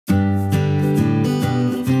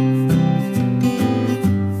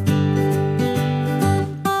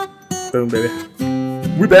Boom, baby.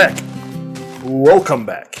 We're back. Welcome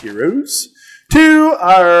back, heroes, to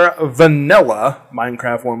our vanilla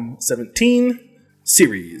Minecraft 1.17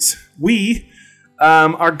 series. We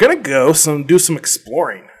are gonna go do some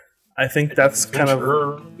exploring. I think that's kind of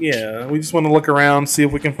we just want to look around, see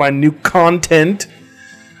if we can find new content.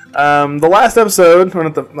 The last episode, or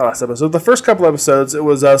not the last episode, the first couple episodes, it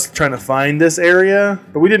was us trying to find this area,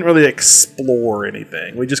 but we didn't really explore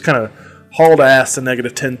anything. We just kind of hauled ass to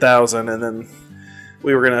negative 10,000, and then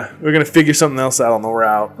we were gonna figure something else out on the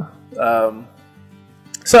route.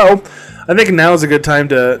 So I think now is a good time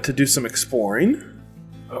to do some exploring.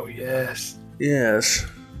 Oh yes, yes.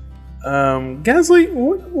 Gasly,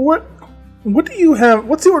 what do you have?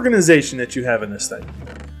 What's the organization that you have in this thing?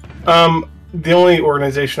 The only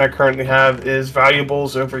organization I currently have is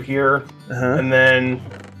valuables over here, and then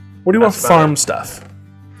what do you want? Farm stuff.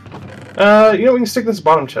 We can stick this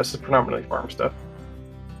bottom chest. It's predominantly farm stuff.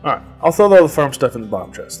 All right, I'll throw all the farm stuff in the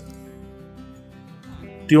bottom chest.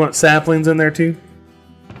 Do you want saplings in there too?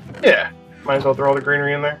 Yeah, might as well throw all the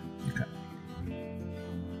greenery in there. Okay.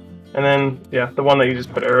 And then, yeah, the one that you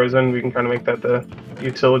just put arrows in, we can kind of make that the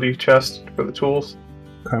utility chest for the tools.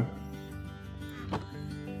 Okay.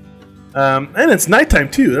 And it's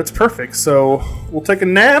nighttime too. That's perfect. So we'll take a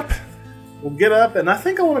nap. We'll get up, and I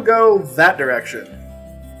think I want to go that direction. I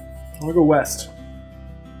want to go west.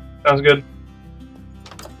 Sounds good.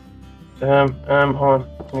 Hold on.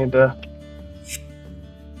 I need to.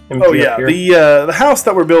 Oh yeah, the house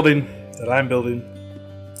that I'm building,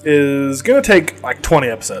 is gonna take like 20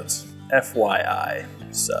 episodes. FYI.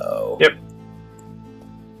 So. Yep.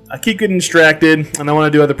 I keep getting distracted, and I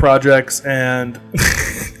want to do other projects, and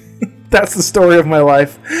that's the story of my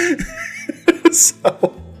life.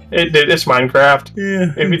 So. It's Minecraft.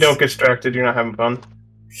 Yeah. If you don't get distracted, you're not having fun.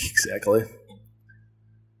 Exactly.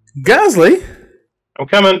 Gasly! I'm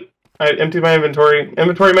coming. I emptied my inventory.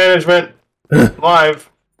 Inventory management. Live.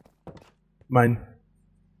 Mine.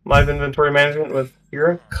 Live inventory management with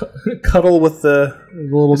Hero. Cuddle with the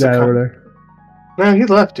little guy over there. No, he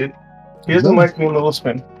left, dude. He doesn't like being a little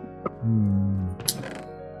spin.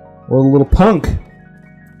 Well, a little punk.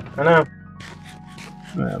 I know.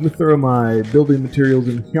 Alright, let me throw my building materials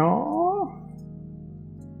in here. I'm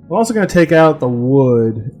also going to take out the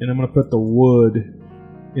wood, and I'm going to put the wood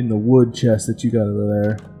in the wood chest that you got over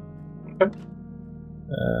there. Okay.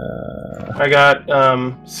 I got, I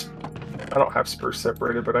don't have spruce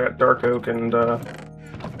separated, but I got dark oak and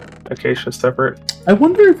acacia separate. I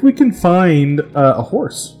wonder if we can find a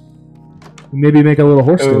horse. Maybe make a little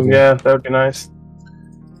horse stable. Yeah, that would be nice.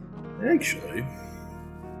 Actually,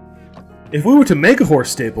 if we were to make a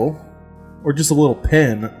horse stable, or just a little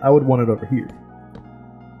pen, I would want it over here.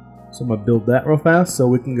 So I'm going to build that real fast so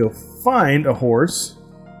we can go find a horse,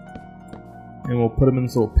 and we'll put him in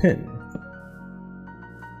this little pen.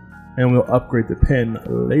 And we'll upgrade the pen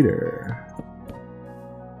later.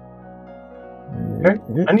 Okay.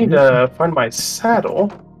 I need to find my saddle.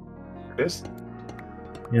 There it is.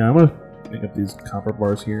 Yeah, I'm going to make up these copper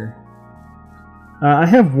bars here. I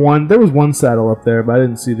have one. There was one saddle up there, but I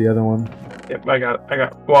didn't see the other one. Yep, I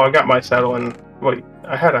got my saddle and wait,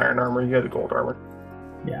 I had iron armor. You had the gold armor.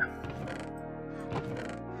 Yeah.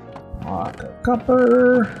 Block of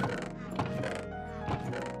copper.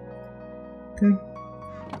 Okay. I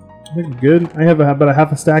think we're good. I have about a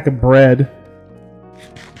half a stack of bread.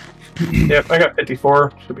 Yep, I got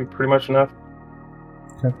 54. Should be pretty much enough.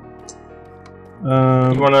 Okay.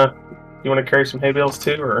 You wanna carry some hay bales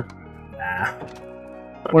too, or? Nah.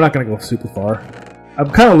 We're not gonna go super far. I'm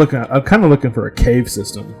kind of looking for a cave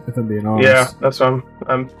system, if I'm being honest. Yeah, that's what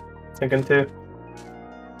I'm thinking too.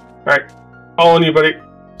 All right, all on you, buddy.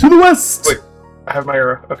 To the west. Wait, I have my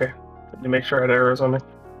arrow. Okay, let me make sure I had arrows on me.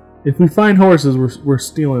 If we find horses, we're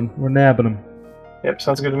stealing. We're nabbing them. Yep,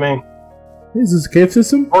 sounds good to me. Is this a cave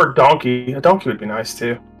system? Or a donkey. A donkey would be nice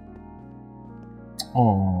too.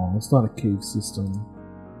 Oh, it's not a cave system.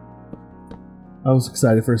 I was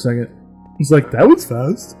excited for a second. It's like, that was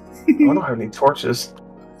fast. I don't have any torches.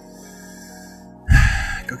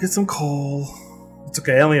 Go get some coal. It's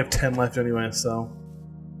okay, I only have 10 left anyway, so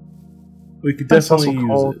we could definitely use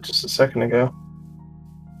coal it. Just a second ago.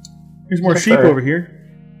 There's more sheep over here.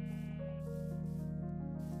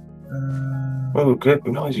 Oh, good.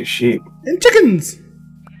 We can always use sheep. And chickens!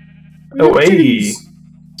 Oh, hey!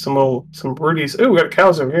 Some birdies. Oh, we got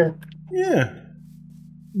cows over here. Yeah.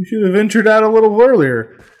 We should have ventured out a little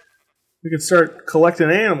earlier. We could start collecting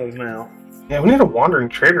animals now. Yeah, we need a wandering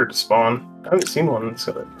trader to spawn. I haven't seen one.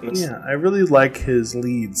 Yeah, I really like his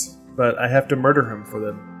leads, but I have to murder him for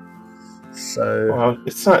them. So well,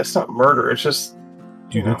 it's not murder. It's just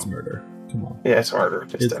Dude, that's murder. Come on. Yeah, it's harder.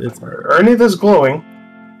 It's harder. Are any of those glowing?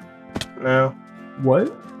 No.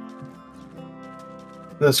 What?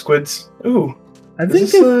 The squids. Ooh. I think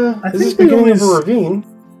is this they beginning only of a ravine?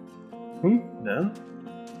 No.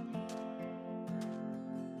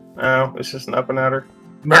 Oh, it's just an up and outer.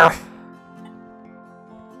 No.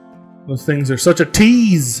 Those things are such a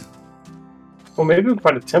tease. Well, maybe we can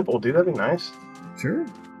find a temple, dude. That'd be nice. Sure.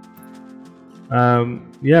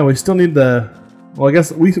 Yeah, we still need the. Well, I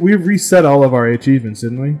guess we reset all of our achievements,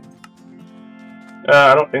 didn't we?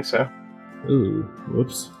 I don't think so. Ooh,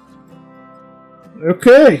 whoops.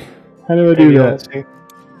 Okay. How do I do that?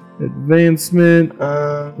 Advancement.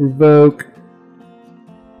 Revoke.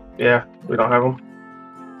 Yeah, we don't have them.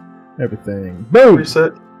 Everything. Boom!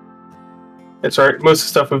 Reset. It's alright. Most of the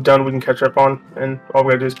stuff we've done we can catch up on, and all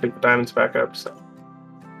we gotta do is pick the diamonds back up, so.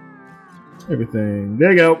 Everything.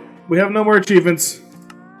 There you go. We have no more achievements.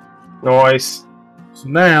 Nice. So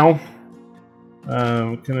now,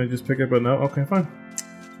 can I just pick up a no? Okay, fine.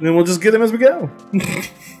 And then we'll just get them as we go.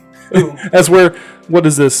 As we're, what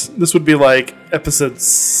is this? This would be like episode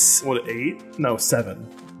 8? No, 7.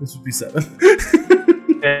 This would be 7.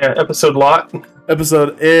 Yeah, episode lot.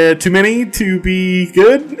 Episode too many to be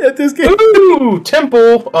good at this game. Ooh,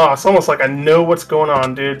 temple. Oh, it's almost like I know what's going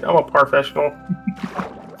on, dude. I'm a professional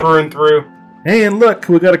through and through. Hey, and look,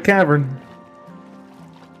 we got a cavern.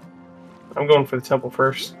 I'm going for the temple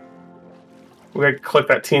first. We gotta click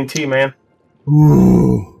that TNT, man.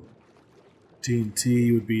 Ooh.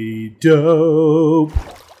 TNT would be dope.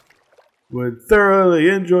 Would thoroughly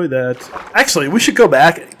enjoy that. Actually, we should go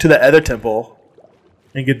back to the other temple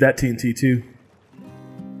and get that TNT too.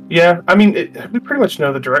 Yeah, I mean, we pretty much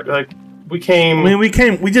know the direct. Like, we came. I mean,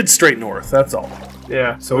 we did straight north. That's all.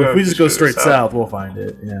 Yeah. So if we just go straight south, we'll find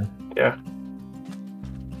it. Yeah. Yeah.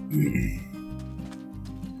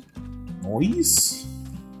 Nice.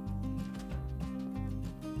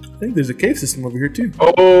 I think there's a cave system over here too.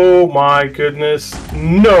 Oh my goodness!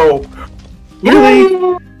 No.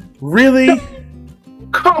 Really? Really?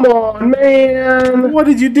 Come on, man! What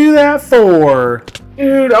did you do that for?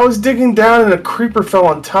 Dude, I was digging down and a creeper fell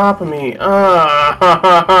on top of me.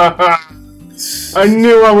 I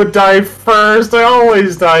knew I would die first. I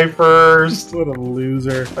always die first. What a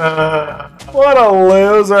loser. What a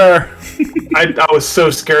loser. I was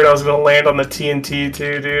so scared I was going to land on the TNT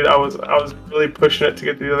too, dude. I was really pushing it to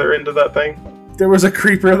get to the other end of that thing. There was a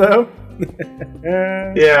creeper though?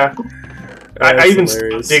 Yeah. I even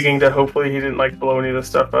hilarious. stopped digging to hopefully he didn't like blow any of the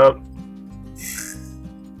stuff up.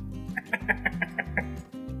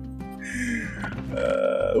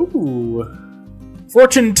 Ooh.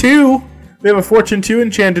 Fortune 2. We have a Fortune 2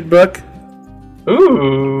 enchanted book.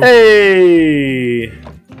 Ooh. Hey.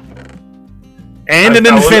 And an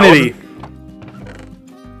infinity.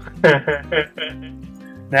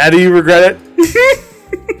 Now do you regret it?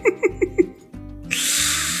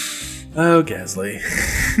 Oh, Gasly.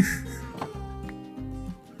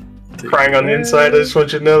 Crying on the inside, I just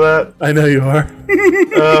want you to know that. I know you are.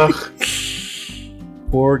 Ugh.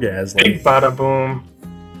 Poor Gasly. Big bada boom.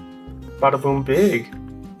 Bada boom big.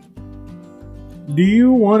 Do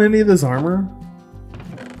you want any of this armor?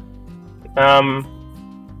 The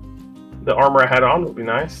armor I had on would be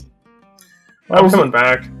nice. I was coming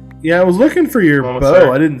back. Yeah, I was looking for your bow.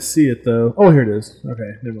 There. I didn't see it though. Oh, here it is.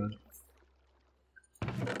 Okay, never mind.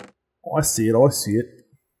 Oh, I see it. Oh, I see it.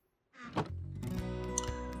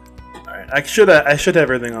 Alright, I should have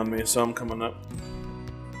everything on me, so I'm coming up.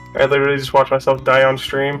 I literally just watched myself die on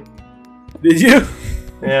stream. Did you?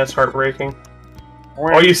 Yeah, it's heartbreaking.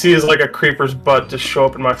 All you see is like a creeper's butt just show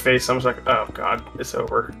up in my face. I'm just like, oh god, it's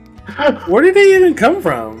over. Where did he even come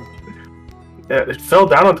from? Yeah, it fell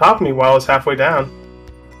down on top of me while I was halfway down.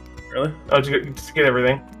 Really? Oh, did you get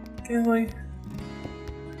everything? Gasly.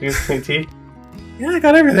 Did you get the tea? Yeah, I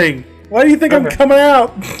got everything. Why do you think I'm Okay. coming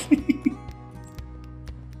out?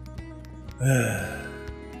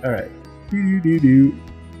 Alright.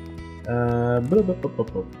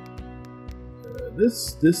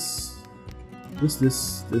 This.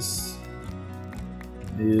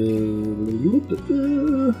 You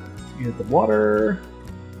get the water.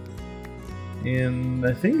 And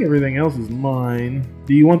I think everything else is mine.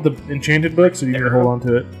 Do you want the enchanted books or do you need to hold on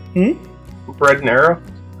to it? Hmm? Bread and arrow?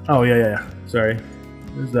 Oh, yeah. Sorry.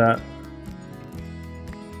 There's that.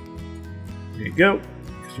 There you go.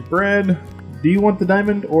 Here's your bread. Do you want the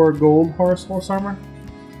diamond or gold horse armor?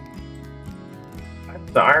 I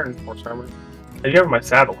have the iron horse armor. You have my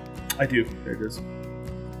saddle. I do. There it is.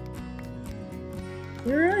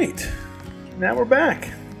 Alright. Now we're back.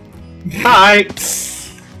 Hi!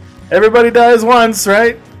 Everybody dies once,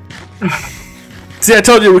 right? See, I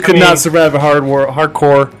told you we could not survive a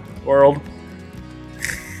hardcore world.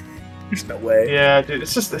 There's no way. Yeah, dude,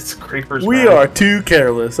 it's creepers. We are too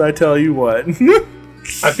careless, I tell you what.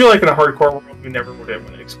 I feel like in a hardcore world, we never would have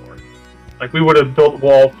been explored. Like, we would have built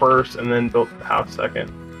wall first and then built the house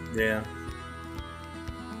second. Yeah.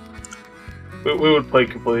 We would play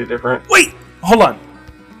completely different. Wait! Hold on.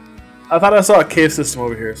 I thought I saw a cave system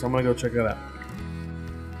over here, so I'm gonna go check that out.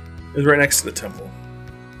 It's right next to the temple.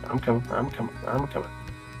 I'm coming. I'm coming. I'm coming.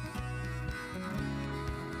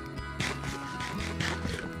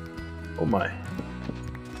 Oh my.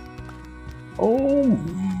 Oh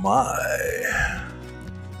my.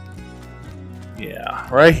 Yeah,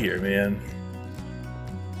 right here, man.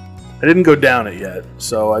 I didn't go down it yet,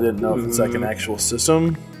 so I didn't know if it's like an actual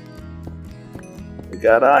system. We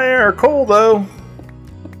got iron or coal, though.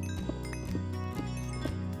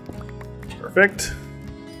 Perfect.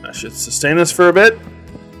 That should sustain us for a bit.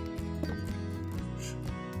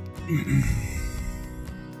 Ooh.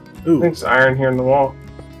 I think there's iron here in the wall.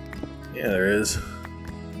 Yeah, there is.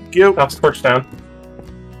 Go. I'll torch down.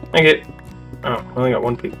 I get. Oh, I only got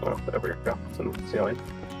one piece. Oh, there we go. It's in the ceiling.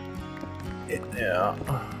 Yeah.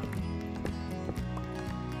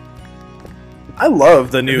 I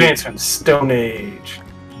love the new Advancement Stone Age.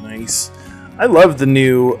 Nice. I love the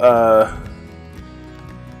new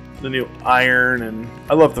iron, and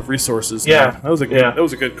I love the resources. Yeah, that was a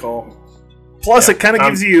good call. Plus, it kind of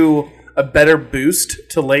gives you a better boost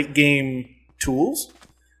to late game tools,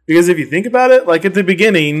 because if you think about it, like at the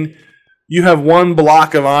beginning, you have one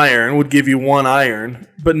block of iron would give you one iron,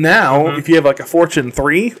 but now if you have like a Fortune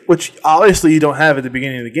 3, which obviously you don't have at the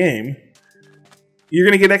beginning of the game, you're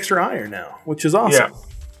gonna get extra iron now, which is awesome. Yeah.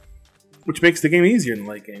 Which makes the game easier in the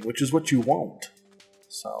late game, which is what you want.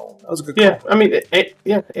 So that was a good call. Yeah, I mean,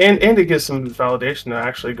 and it gives some validation to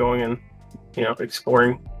actually going and,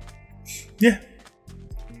 exploring. Yeah.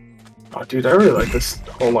 Oh, dude, I really like this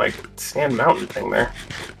whole, sand mountain thing there.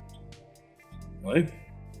 Really?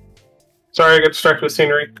 Sorry, I got distracted with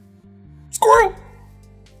scenery. Squirrel!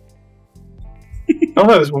 Oh,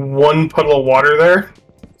 there's one puddle of water there.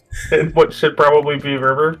 In what should probably be a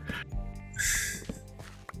river.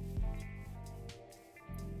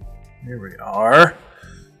 Here we are.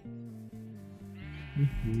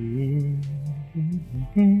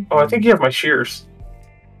 Oh, I think you have my shears.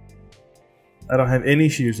 I don't have any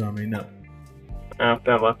shears on me, no. Oh,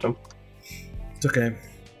 that left them. It's okay.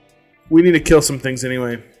 We need to kill some things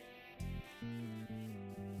anyway.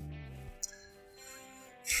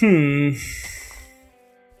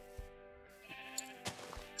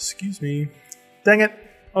 Excuse me. Dang it.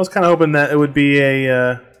 I was kind of hoping that it would be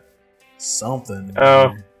a, something.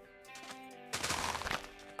 Oh.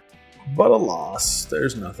 But alas,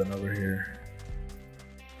 there's nothing over here.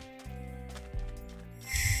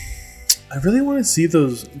 I really want to see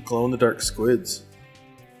those glow-in-the-dark squids.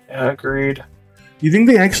 Yeah, agreed. You think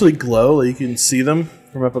they actually glow? Like you can see them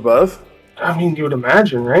from up above? I mean, you would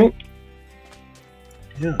imagine, right?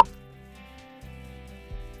 Yeah.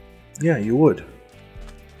 Yeah, you would.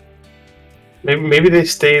 Maybe they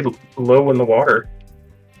stay low in the water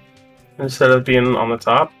instead of being on the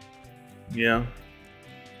top. Yeah,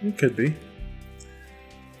 it could be.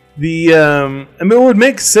 I mean, it would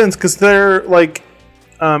make sense because they're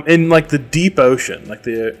in the deep ocean, like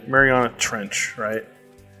the Mariana Trench, right?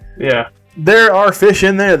 Yeah. There are fish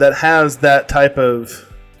in there that has that type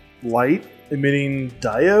of light emitting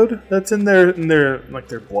diode that's in their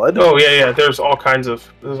blood. Oh yeah. There's all kinds of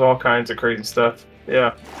crazy stuff.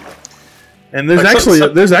 Yeah. And there's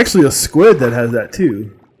actually a squid that has that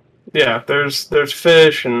too. Yeah, there's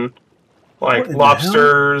fish and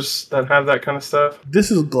lobsters that have that kind of stuff.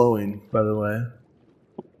 This is glowing, by the way.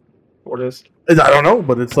 What is? I don't know,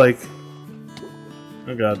 but it's like,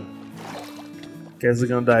 oh god, guys are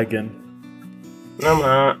gonna die again. No,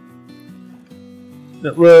 I'm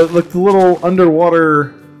not. Look, the little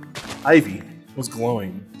underwater ivy was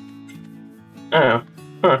glowing. Oh,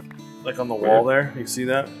 huh? Like on the wall there, you see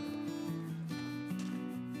that?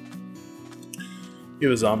 You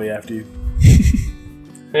have a zombie after you.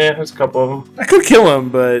 Yeah, there's a couple of them. I could kill him,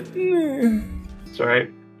 but it's alright.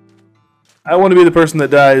 I want to be the person that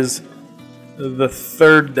dies the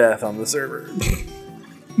third death on the server.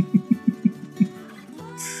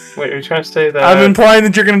 Wait, are you trying to say that? I'm implying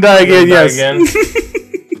that you're going to die again, yes.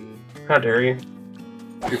 How dare you?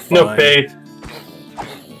 You're fine. No faith.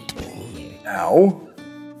 Ow.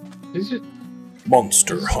 Did you...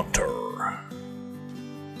 Monster Hunter.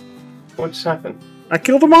 What just happened? I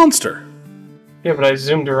killed a monster. Yeah, but I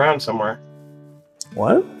zoomed around somewhere.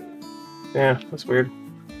 What? Yeah, that's weird.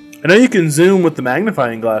 I know you can zoom with the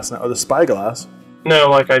magnifying glass now, or the spyglass.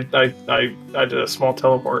 No, I did a small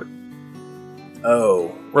teleport.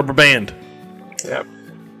 Oh, rubber band. Yep.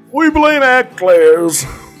 We blame Eccles.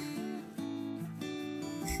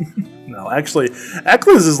 No, actually,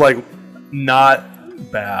 Eccles is like not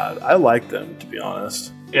bad. I like them, to be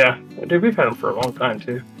honest. Yeah, dude, we've had them for a long time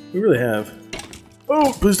too. We really have.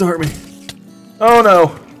 Oh, please don't hurt me. Oh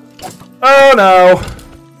no. Oh no.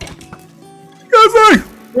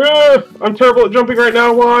 Guys, I'm terrible at jumping right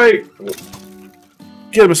now. Why?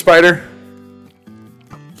 get him, Spider.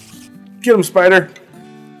 Get him, Spider.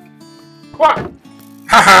 What?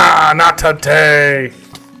 Haha, not today.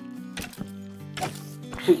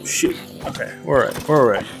 Oh, shit. Okay, we're alright. We're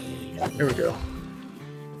alright. Here we go.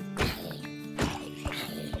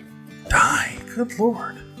 Die. Good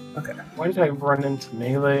lord. Okay. Why did I run into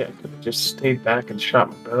melee? I could have just stayed back and shot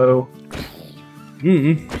my bow.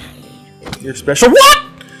 You're special. What?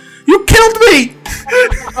 You killed me!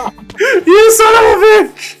 You son of a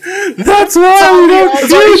bitch! That's why we don't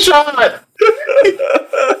shoot! Shot!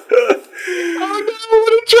 Oh no,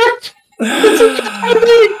 what a chest! It's a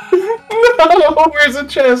chest! No, where's the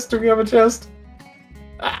chest? Do we have a chest?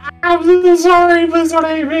 I'm so sorry, please don't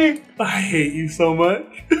hate me! I hate you so much.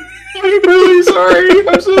 I'm really sorry,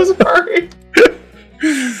 I'm so sorry!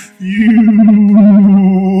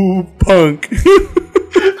 You punk.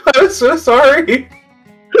 I'm so sorry!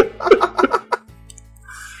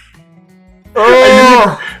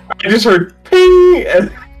 Oh! I just heard ping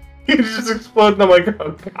and he just exploded and I'm like,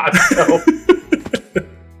 oh god, no.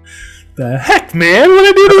 The heck, man? What did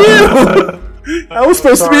I do to you? I was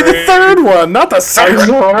supposed to be the third one, not the second. I'm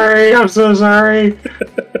sorry, I'm so sorry.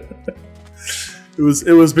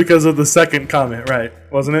 It was because of the second comment, right?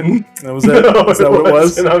 Wasn't it? That was it? No, Is that what it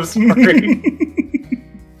was? And I'm sorry.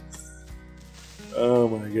 Oh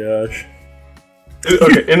my gosh.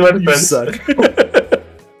 Okay, in my You defense. suck.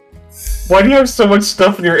 Why do you have so much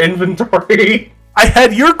stuff in your inventory? I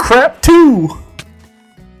had your crap too!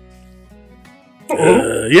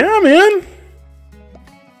 Yeah, man.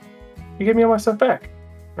 You gave me all my stuff back,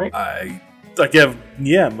 right? I gave,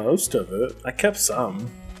 yeah, most of it. I kept some.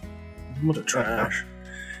 What a trash.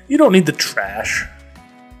 You don't need the trash.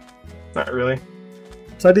 Not really.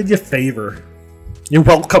 So I did you a favor. You're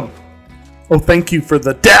welcome. Oh, thank you for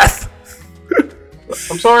the death!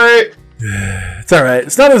 I'm sorry! It's alright.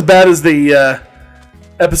 It's not as bad as the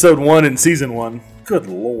episode 1 in season 1. Good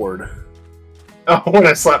lord. Oh, when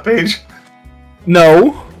I slap Paige.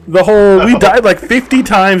 No. The whole... We died like 50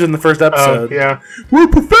 times in the first episode. Oh, yeah. We're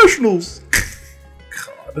professionals!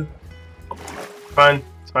 God. Fine.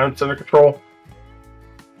 It's fine. It's under control.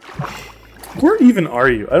 Where even are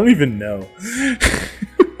you? I don't even know.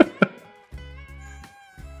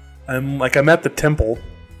 I'm at the temple.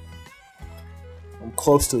 I'm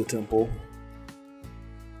close to the temple.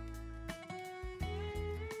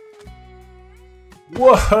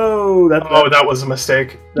 Whoa! That was a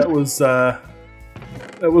mistake. That was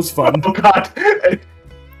fun. Oh god!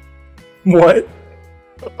 What?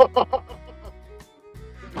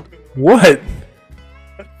 What?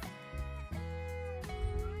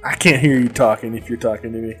 I can't hear you talking if you're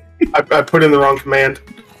talking to me. I put in the wrong command.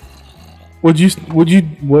 What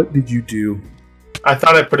did you do? I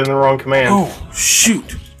thought I put in the wrong command. Oh,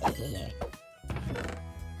 shoot! I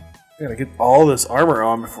gotta get all this armor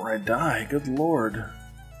on before I die. Good lord.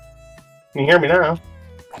 Can you hear me now?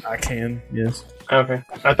 I can, yes. Okay.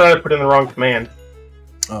 I thought I put in the wrong command.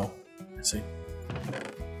 Oh, I see.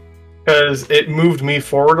 Because it moved me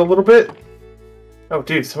forward a little bit. Oh,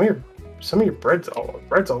 dude, some of your bread's all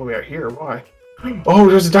the way out here. Why? Oh,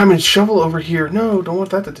 there's a diamond shovel over here. No, don't want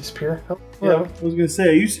that to disappear. Oh, Yeah, I was gonna say,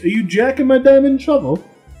 are you jacking my diamond shovel?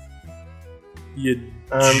 You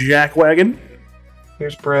jackwagon?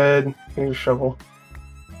 Here's bread. Here's a shovel.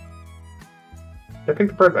 Did I pick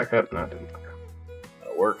the bread back up? No, I didn't.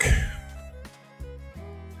 That'll work. I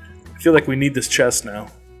feel like we need this chest now,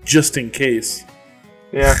 just in case.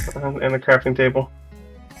 Yeah, and the crafting table.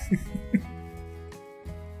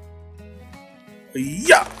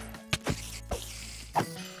 Yeah.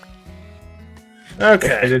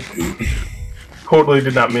 Okay. Totally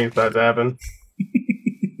did not mean for that to happen.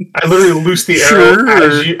 I literally loosed the Sure.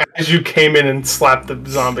 arrow as you came in and slapped the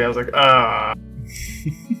zombie. I was like, ah.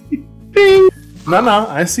 Ding! No,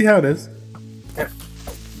 I see how it is.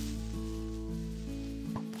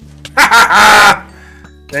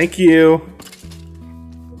 Thank you.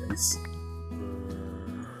 Nice.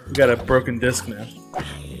 We got a broken disc now.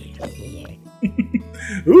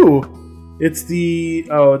 Ooh, it's the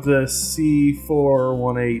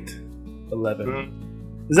C41811.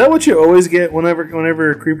 Is that what you always get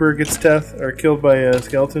whenever a creeper gets death or killed by a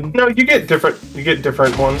skeleton? No, you get different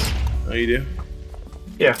ones. Oh, you do?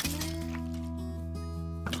 Yeah.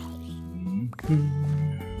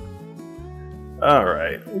 All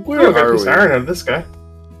right, where Ooh, got a are piece of we? iron out of this guy.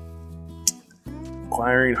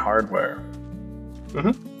 Acquiring hardware.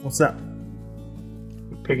 Mm-hmm. What's that?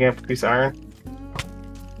 Picking up a piece of iron.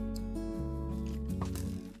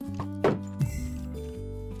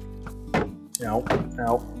 Ow,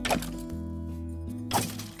 ow.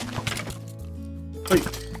 Wait,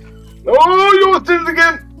 Oh, you almost did it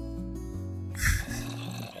again!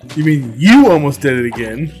 you mean you almost did it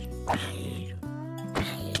again?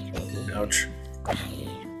 Ouch.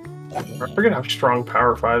 I forget how strong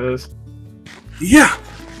Power 5 is. Yeah,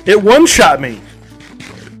 it one-shot me.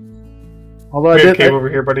 Although We have a cave over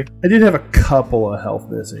here, buddy. I did have a couple of health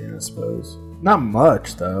missing, I suppose. Not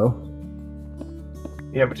much, though.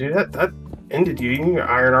 Yeah, but dude, that ended you. You need your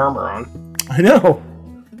iron armor on. I know.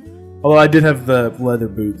 Although I did have the leather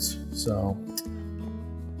boots, so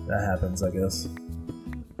that happens, I guess.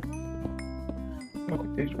 Oh,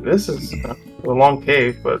 dude, this is a long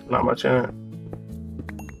cave, but not much in it.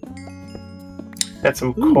 Had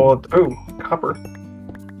some cold. Oh, copper.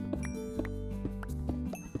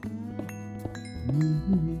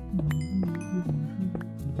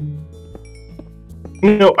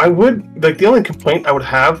 You know, I would like the only complaint I would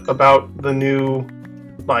have about the new,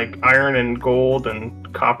 like iron and gold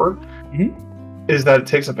and copper, is that it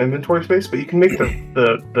takes up inventory space. But you can make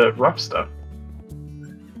the rough stuff.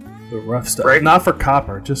 The rough stuff, Right. not for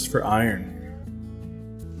copper, just for iron.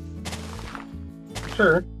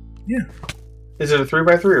 Sure. Yeah. Is it a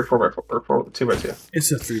 3x3 or 4x4 or 2x2?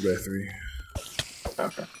 It's a 3x3.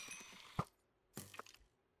 Okay.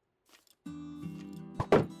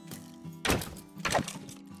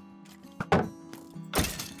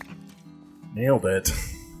 Nailed it.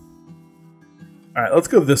 All right, let's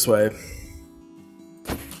go this way.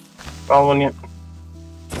 Following you.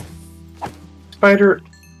 Spider,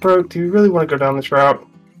 bro, do you really want to go down this route?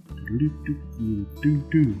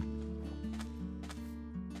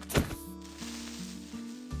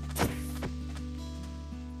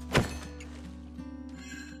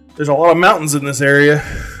 There's a lot of mountains in this area.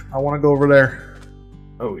 I want to go over there.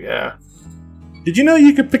 Oh, yeah. Did you know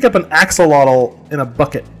you could pick up an axolotl in a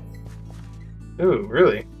bucket? Ooh,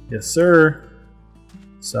 really? Yes, sir.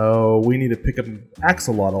 So we need to pick up an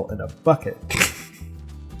axolotl in a bucket.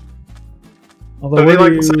 Although Are they what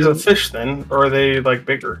like do the size you- of fish then? Or are they like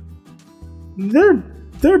bigger?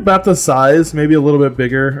 They're about the size, maybe a little bit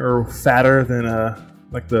bigger or fatter than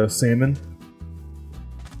like the salmon.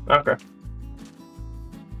 Okay.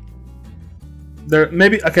 They're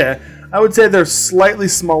maybe okay. I would say they're slightly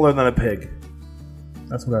smaller than a pig.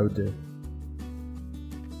 That's what I would do.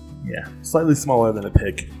 Yeah, slightly smaller than a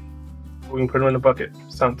pig. We can put them in a bucket.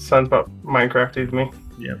 Sounds about Minecrafty to me.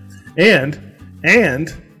 Yeah, and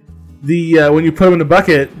the when you put them in a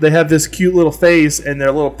bucket, they have this cute little face, and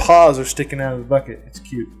their little paws are sticking out of the bucket. It's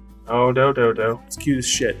cute. Oh, do. It's cute as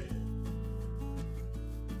shit.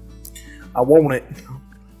 I want it.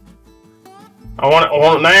 I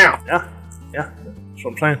want it now. Yeah, that's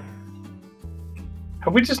what I'm saying.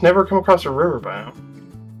 Have we just never come across a river biome?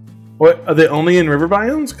 What are they only in river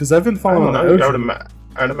biomes? Because I've been following the I ocean.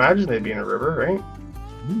 would imagine they'd be in a river, right?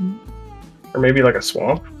 Or maybe like a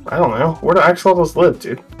swamp. I don't know. Where do axolotls live,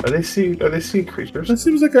 dude? Are they sea creatures? That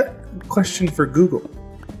seems like a question for Google.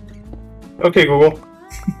 Okay, Google.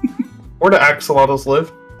 Where do axolotls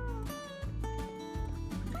live?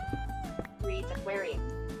 Reef Aquarium.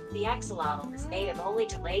 The axolotl is native only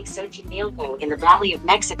to Lake Xochimilco in the Valley of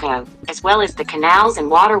Mexico, as well as the canals and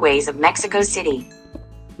waterways of Mexico City.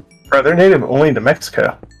 Bro, they're native only to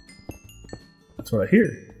Mexico. That's what I hear.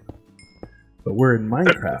 But we're in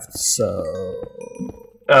Minecraft, so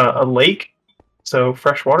A lake, so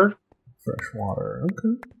fresh water. fresh water.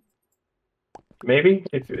 Okay. Maybe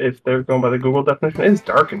if they're going by the Google definition, it's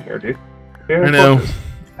dark in here, dude. I know.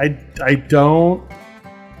 I don't.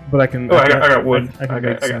 But I can. Oh, I got wood. I can I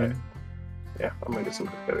make got some. it. Yeah, I'm gonna get some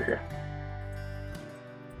together here.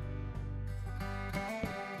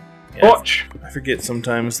 Yeah, Watch. I forget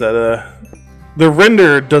sometimes that the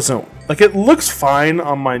render doesn't like it looks fine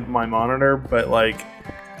on my monitor, but like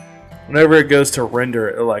whenever it goes to render,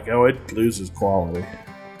 it loses quality.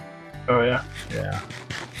 Oh yeah. Yeah.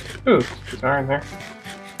 Ooh, there's iron there.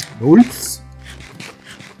 Nice.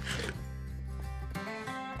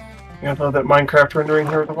 You gotta love that Minecraft rendering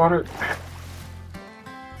here with the water.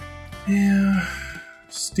 Yeah.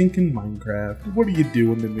 Stinking Minecraft. What are you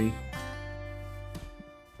doing to me?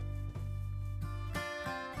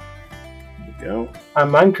 There we go. On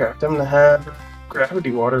Minecraft, I'm gonna have gravity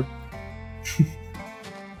water.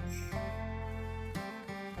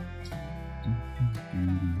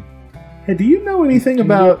 Hey, do you know anything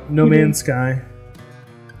about No Man's Sky?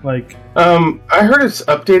 Like, I heard it's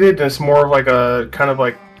updated and it's more of like a kind of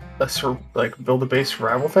like a build-a-base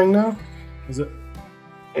survival thing now. is it?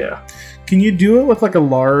 Yeah. Can you do it with like a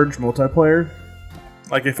large multiplayer?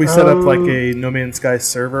 Like if we set up like a No Man's Sky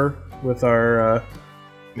server with our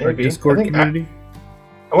Maybe. Discord community?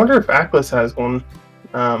 I wonder if Atlas has one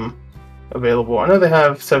available. I know they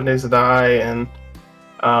have 7 Days to Die and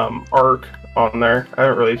Ark on there. I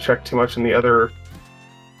haven't really checked too much in the other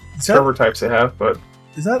server types they have, but...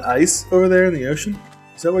 Is that ice over there in the ocean?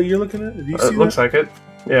 Is that what you're looking at? Did you see it looks like it.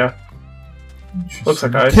 Yeah. Looks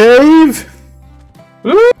like ice. Cave!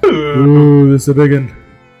 Ooh! Ooh, this is a big one.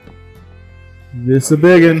 This is a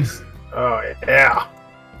big one. Oh, yeah.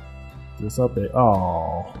 This up big.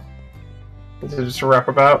 Oh. Is it just a wrap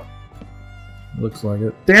about? Looks like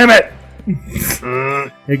it. Damn it!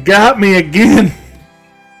 It got me again!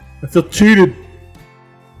 I feel cheated.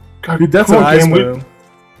 God, dude, that's an ice boom.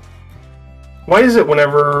 Why is it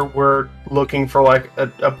whenever we're looking for like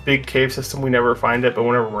a big cave system, we never find it, but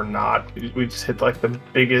whenever we're not, we just hit like the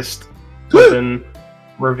biggest open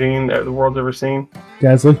ravine that the world's ever seen?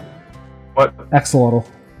 Gasly? What? Axolotl.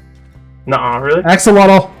 Nuh-uh, really?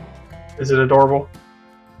 Axolotl! Is it adorable?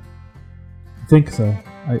 I think so.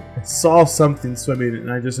 I saw something swimming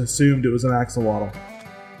and I just assumed it was an axolotl.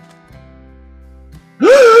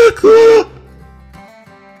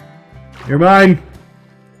 You're mine!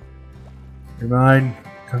 You're mine.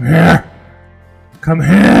 Come here! Come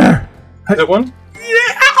here! Is it one?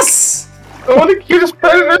 Yes! Oh, the cutest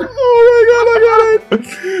predator! Oh my god, I got it!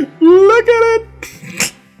 Look at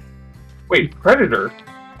it! Wait, predator?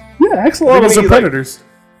 Yeah, axolotls are predators.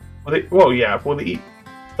 Well, yeah, will they eat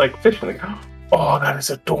like fish? Oh, that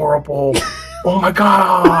is adorable! Oh my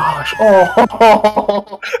gosh!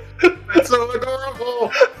 Oh, that's so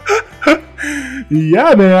adorable!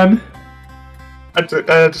 Yeah, man. I had to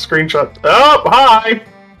screenshot. Oh, hi!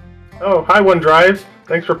 Oh, hi, OneDrive.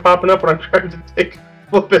 Thanks for popping up when I'm trying to take a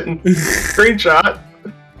flippin' screenshot.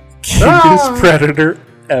 Cutest predator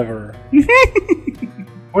ever.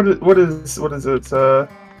 What is it?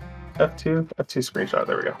 F2 screenshot.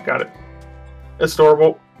 There we go. Got it. It's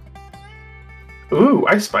adorable. Ooh,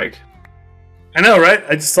 ice spike. I know, right?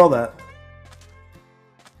 I just saw that.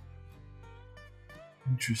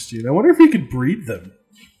 Interesting. I wonder if you could breed them.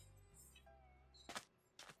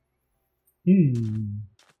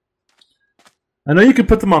 I know you could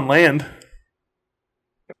put them on land.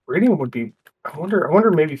 Breeding would be. I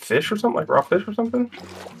wonder maybe fish or something, like raw fish or something.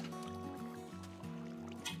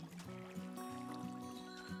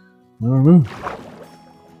 I don't know. I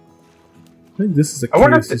think this is a. I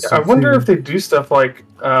wonder if they do stuff like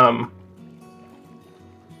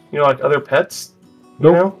like other pets.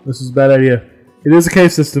 Nope. You know? This is a bad idea. It is a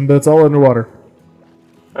cave system, but it's all underwater.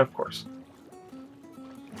 Of course.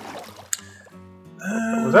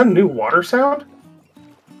 Was that a new water sound?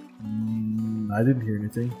 I didn't hear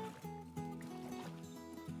anything.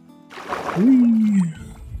 Whee.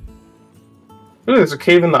 Ooh, there's a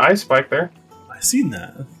cave in the ice spike there. I seen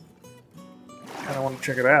that. Kind of want to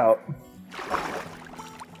check it out.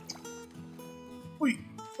 Wait.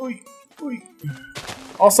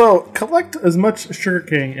 Also, collect as much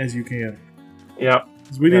sugarcane as you can. Yeah.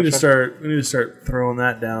 We need to start. We need to start throwing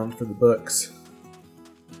that down for the books.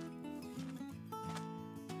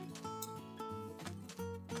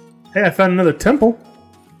 Hey, I found another temple.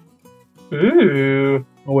 Ooh.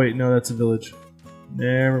 Oh wait, no, that's a village.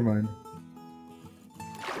 Never mind.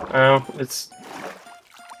 Oh, it's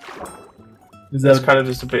kind of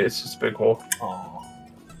just a bit. It's just a big hole. Oh,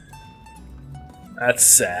 that's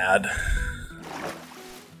sad.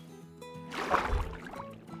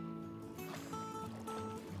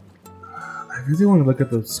 I really want to look at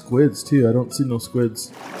those squids too. I don't see no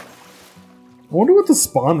squids. I wonder what the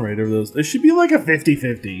spawn rate of those. They should be like a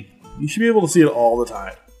 50-50. You should be able to see it all the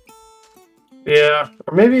time. Yeah,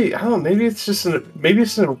 or maybe I don't know. Maybe it's just it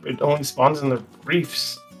only spawns in the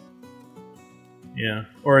reefs. Yeah,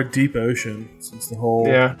 or a deep ocean, since the whole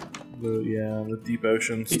the deep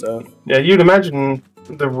ocean stuff. Yeah, you'd imagine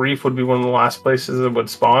the reef would be one of the last places that would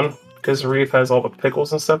spawn because the reef has all the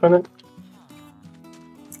pickles and stuff in it.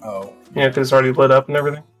 Oh, yeah, because it's already lit up and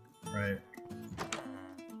everything. Right.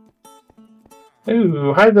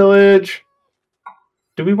 Ooh, hi village.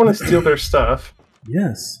 Do we want to steal their stuff?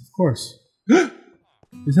 Yes, of course.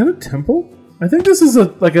 Is that a temple? I think this is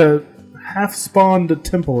like a half-spawned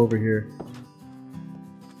temple over here.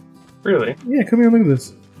 Really? Yeah, come here and look at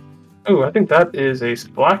this. Ooh, I think that is a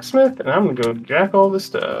blacksmith, and I'm gonna go jack all this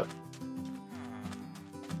stuff.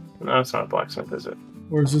 No, it's not a blacksmith, is it?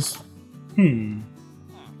 Or is this... I'm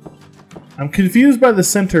confused by the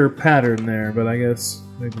center pattern there, but I guess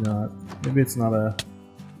maybe not. Maybe it's not a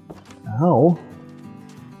Ow.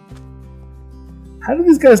 How do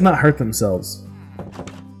these guys not hurt themselves?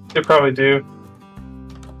 They probably do.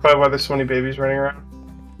 Probably why there's so many babies running around.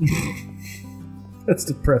 That's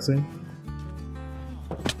depressing.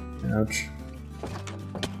 Ouch.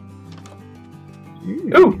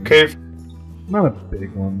 Ooh, cave. Not a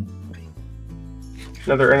big one.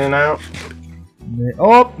 Another in and out.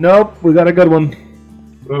 Oh, nope. We got a good one.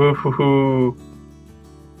 Ooh.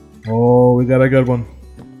 Oh, we got a good one.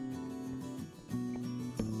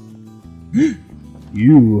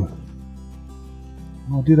 You.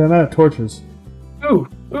 Oh, dude, I'm out of torches. Ooh,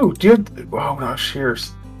 do you have... Oh, no,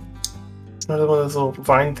 shears. It's another one of those little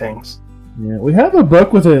vine things. Yeah, we have a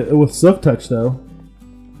book with Silk Touch, though.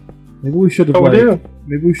 Maybe we should have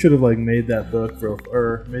maybe we should have made that book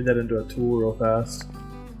or made that into a tool real fast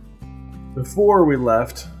before we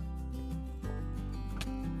left.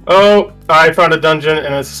 Oh, I found a dungeon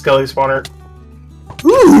and it's a skelly spawner.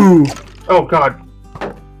 Ooh! Oh god,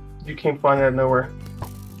 you came flying out of nowhere.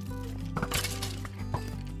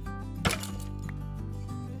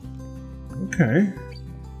 Okay.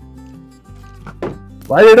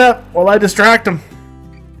 Light it up while I distract him.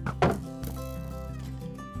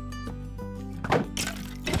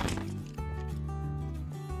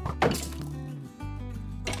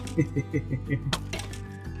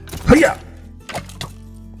 Hiya!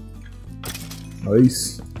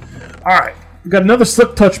 Nice. Alright, we got another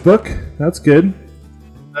Slip Touch book. That's good.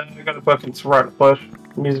 I got a book, it's Rotten Flesh,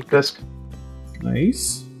 music disc.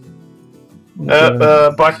 Nice.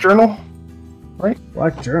 Black Journal? Right?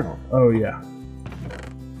 Black Journal. Oh, yeah.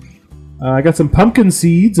 I got some pumpkin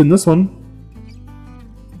seeds in this one.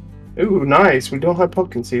 Ooh, nice. We don't have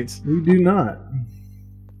pumpkin seeds. We do not.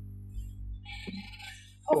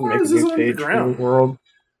 How far is this underground? World.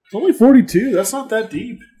 It's only 42. That's not that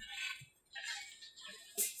deep.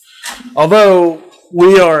 Although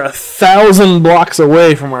we are 1,000 blocks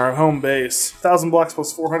away from our home base. 1,000 blocks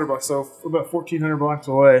plus 400 blocks, so about 1,400 blocks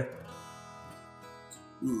away.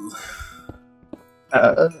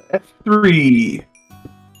 F3.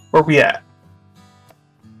 Where we at?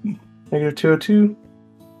 Negative 202.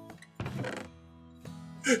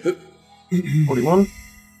 41.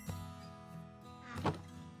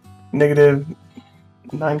 Negative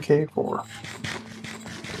 9K4.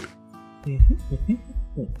 We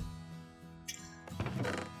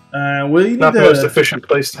need not the most efficient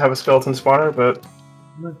place to have a skeleton spawner, but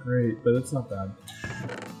not great, but it's not bad.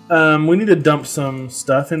 We need to dump some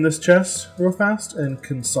stuff in this chest real fast and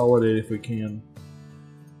consolidate if we can.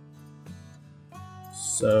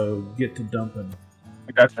 So get to dumping.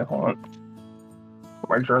 I got that. Hold on. Put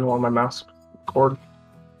my journal on my mouse cord.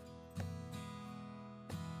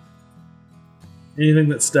 Anything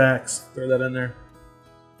that stacks, throw that in there.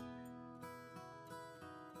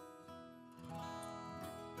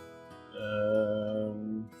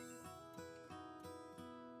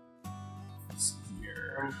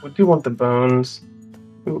 We do want the bones.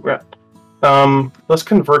 Ooh, right. Let's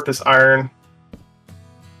convert this iron.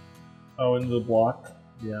 Oh, into the block?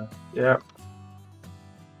 Yeah. Yeah.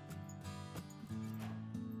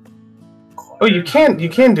 Oh, you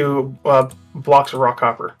can do blocks of rock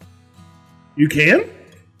copper. You can?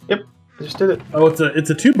 Yep, I just did it. Oh, it's a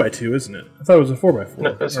 2x2, isn't it? I thought it was a 4x4.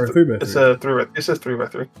 No, it's or a 3x3. It's a 3x. It says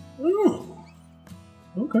 3x3. Oh.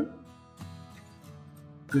 Okay.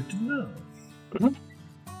 Good to know. Mm-hmm.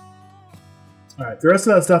 All right, the rest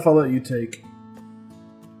of that stuff I'll let you take.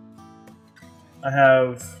 I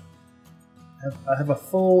have a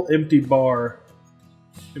full empty bar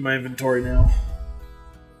in my inventory now.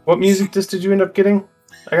 What music disc did you end up getting?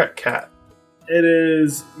 I got Cat. It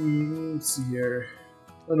is, let's see here,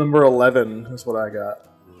 number 11 is what I got.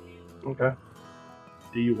 Okay.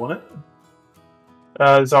 Do you want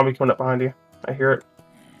it? Zombie coming up behind you. I hear it.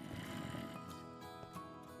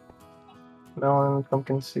 Melon,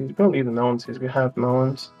 pumpkin seeds. We don't need the melon seeds. We have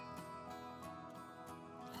melons.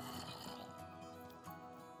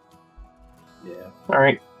 Yeah.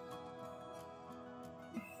 Alright.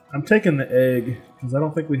 I'm taking the egg, because I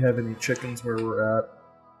don't think we have any chickens where we're at.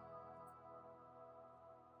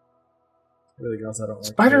 Everything else I don't like.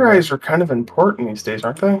 Spider eyes are kind of important these days,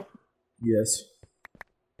 aren't they? Yes.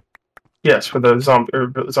 Yes, for the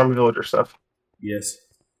zombie villager stuff. Yes.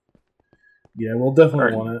 Yeah, we'll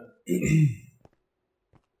definitely want it.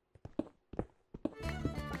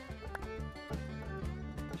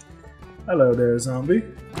 Hello there, zombie.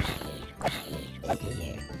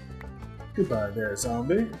 Goodbye there,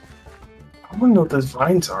 zombie. I want to know what those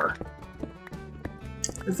vines are.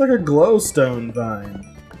 It's like a glowstone vine.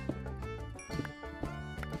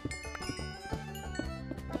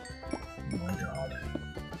 Oh my god.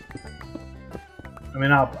 I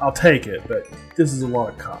mean, I'll take it, but this is a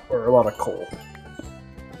lot of a lot of coal.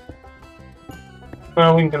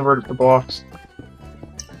 Well, we can convert it to blocks.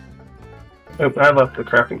 Oh, I left the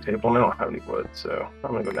crafting table and I don't have any wood, so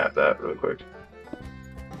I'm gonna go nab that really quick.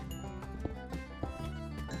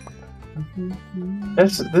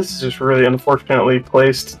 This is just really unfortunately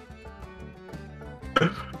placed.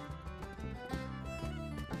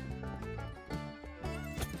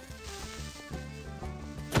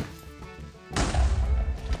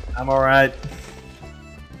 I'm alright.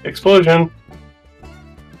 Explosion.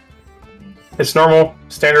 It's normal,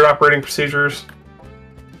 standard operating procedures.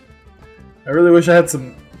 I really wish I had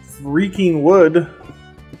some freaking wood.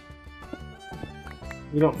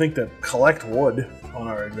 We don't think to collect wood on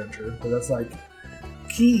our adventure, but that's like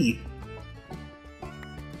key.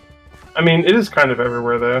 I mean, it is kind of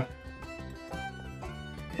everywhere though.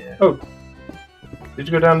 Yeah. Oh, did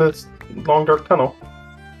you go down this long dark tunnel?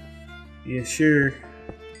 Yeah, sure.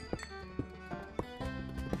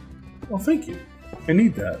 Well, thank you. I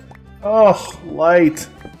need that. Oh, light.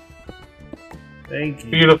 Thank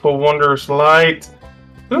you. Beautiful, wondrous light.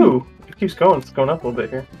 Ooh, it keeps going. It's going up a little bit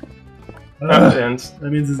here. Now it ends. That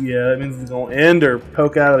means it's, yeah, that means it's gonna end or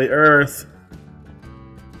poke out of the earth.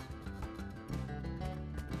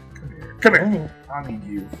 Come here. Come here. I need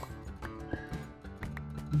you.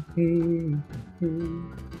 There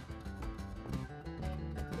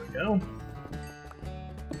we go.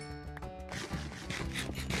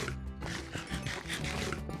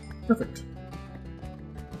 Perfect.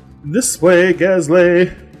 This way,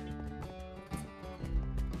 Gasly.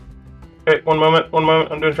 Okay, one moment.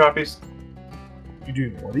 I'm doing choppies. You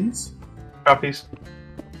doing whaties? Choppies. What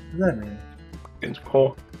does that mean? Getting some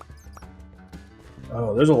coal.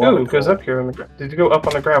 Oh, there's a lot Ooh, of it goes coal. up here. Did you go up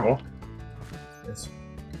on the gravel? Yes.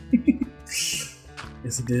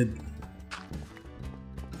 Yes, it did.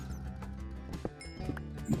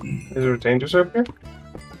 Is there dangers up here?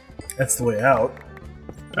 That's the way out.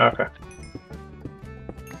 Okay.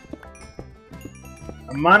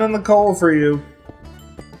 I'm mining the coal for you.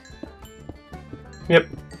 Yep.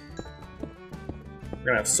 We're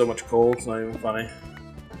gonna have so much coal, it's not even funny.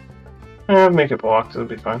 Make it blocked. It'll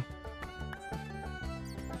be fine.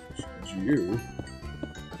 Charge you.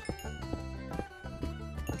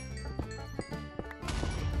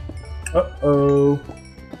 Uh-oh.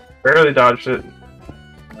 Barely dodged it.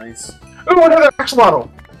 Nice. Oh, another axolotl!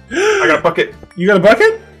 I got a bucket. You got a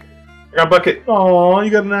bucket? I got a bucket. Aw,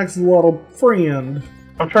 you got an axolotl friend.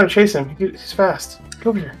 I'm trying to chase him. He's fast. Go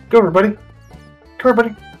over here. Go over, buddy. Come here,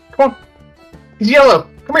 buddy. Come on. He's yellow.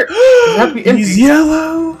 Come here. Does it have to be empty? He's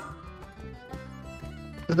yellow?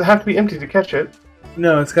 Does it have to be empty to catch it?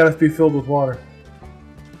 No, it's gotta be filled with water.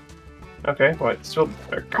 Okay, well, it's still...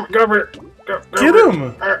 Come on, go over here. Go Get over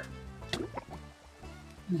him! here.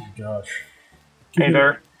 Oh my gosh. Hey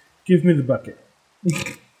there. Give me the bucket.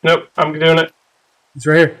 Nope, I'm doing it. He's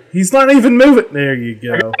right here. He's not even moving. There you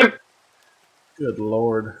go. Good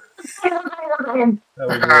lord. That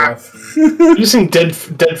was rough. I'm using dead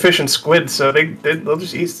fish and squid, so they'll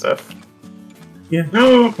just eat stuff. Yeah.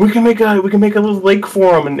 No, we can make a little lake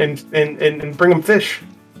for them and bring them fish.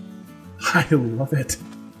 I love it.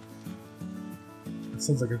 That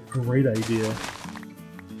sounds like a great idea.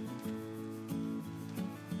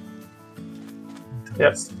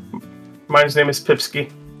 Yep. Mine's name is Pipsky.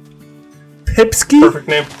 Pipsky? Perfect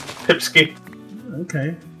name. Pipsky.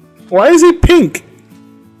 Okay. Why is he pink?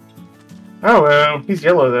 Oh, he's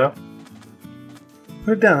yellow though.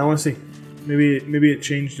 Put it down. I want to see. Maybe it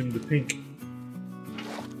changed him to pink.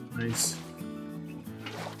 Nice.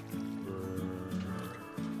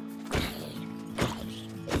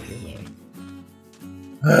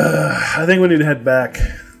 I think we need to head back.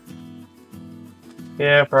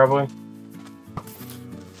 Yeah, probably.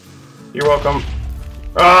 You're welcome.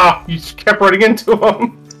 Ah, you just kept running into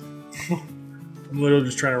him. I'm literally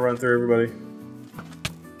just trying to run through everybody.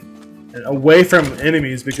 And away from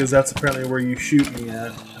enemies, because that's apparently where you shoot me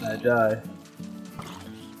at, and I die.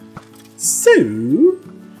 So...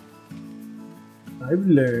 I've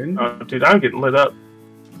learned... Oh, dude, I'm getting lit up.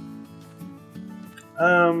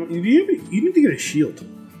 You need to get a shield.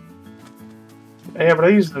 Yeah, but I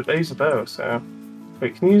use the bow, so...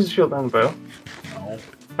 Wait, can you use the shield on the bow? No.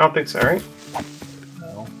 I don't think so, right?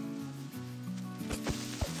 No.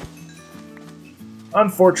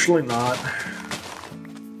 Unfortunately not.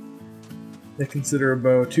 They consider a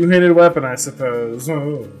bow a two-handed weapon, I suppose.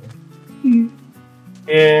 Oh.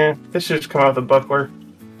 Yeah, this should just come out with a buckler.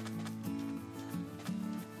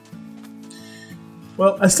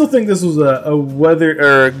 Well, I still think this was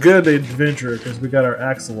a good adventure because we got our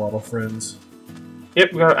axolotl friends.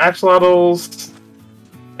 Yep, we got axolotls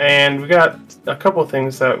And we got a couple of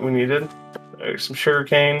things that we needed. Some sugar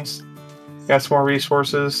canes. Got some more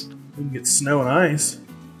resources. We can get snow and ice.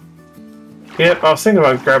 Yep, I was thinking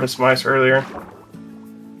about grabbing some ice earlier.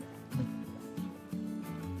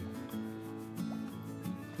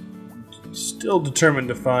 Still determined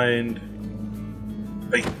to find...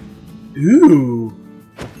 Wait. Ooh!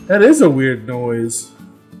 That is a weird noise.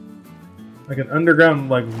 Like an underground,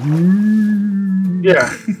 like...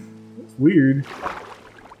 Yeah. It's weird.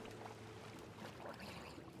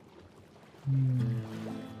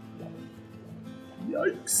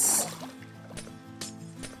 Yikes.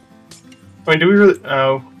 I mean, do we really...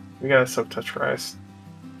 Oh, we got a soft-touch for ice.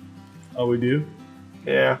 Oh, we do?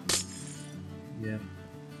 Yeah. Yeah.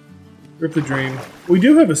 Rip the dream. We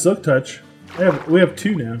do have a silk touch. We have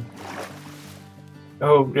 2 now.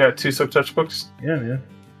 Oh, yeah, 2 soft-touch books. Yeah, man.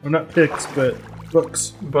 Well, not picks, but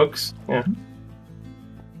books. Books, yeah.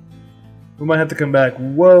 We might have to come back.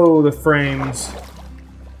 Whoa, the frames.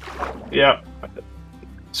 Yeah.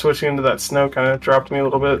 Switching into that snow kind of dropped me a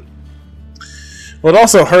little bit. Well, it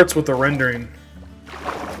also hurts with the rendering.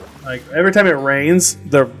 Like, every time it rains,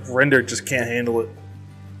 the render just can't handle it.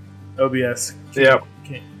 OBS can't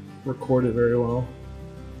record it very well.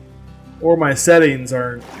 Or my settings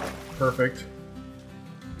aren't perfect.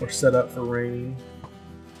 Or set up for raining.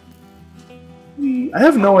 I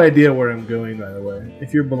have no idea where I'm going, by the way.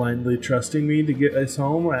 If you're blindly trusting me to get us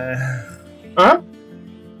home, Huh?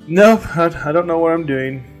 Nope, I don't know what I'm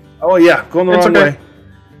doing. Oh yeah, going the wrong way.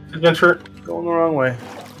 Adventure. Going the wrong way.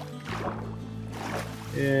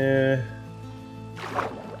 Yeah.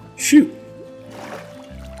 Shoot.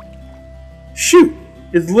 Shoot!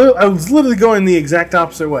 I was literally going the exact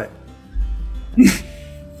opposite way.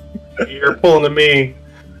 You're pulling to me.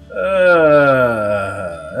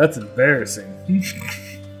 That's embarrassing.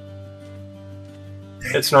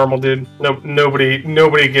 It's normal, dude.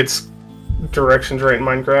 Nobody gets directions right in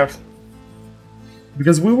Minecraft.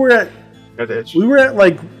 Because we were at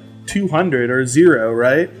like 200 or 0,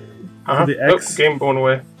 right? For the X. Oh, game going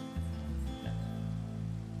away.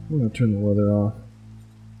 I'm gonna turn the weather off.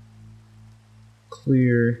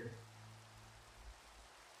 Clear.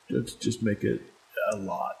 Let's just make it a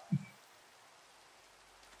lot.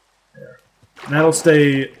 There. And that'll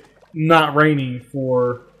stay not rainy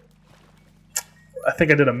for, I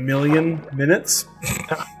think I did 1,000,000 minutes.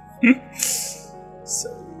 So,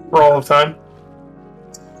 for all of time?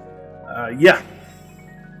 Yeah.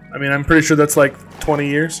 I mean, I'm pretty sure that's like 20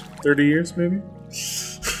 years, 30 years maybe.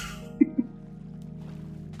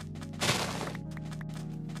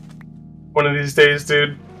 One of these days,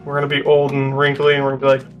 dude, we're gonna be old and wrinkly, and we're gonna be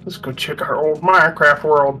like, let's go check our old Minecraft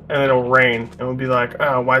world, and it'll rain, and we'll be like,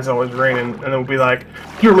 oh, why is it always raining? And then we'll be like,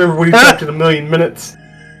 you remember when you talked in 1,000,000 minutes?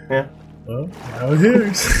 Yeah. Well, now it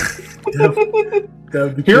is. that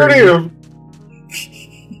would be Here it is.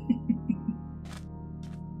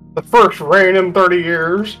 The first rain in 30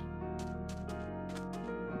 years.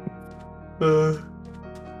 I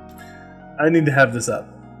need to have this up.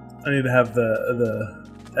 I need to have the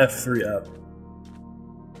F3 up.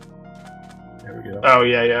 There we go. Oh,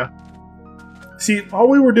 yeah. See, all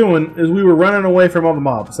we were doing is we were running away from all the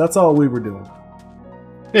mobs. That's all we were doing.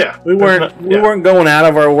 Yeah. We weren't going out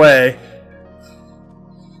of our way.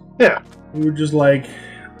 Yeah. We were just like,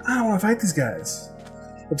 I don't want to fight these guys.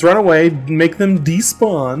 Let's run away, make them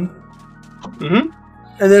despawn, and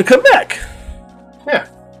then come back. Yeah.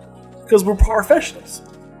 Because we're professionals.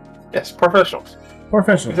 Yes, professionals.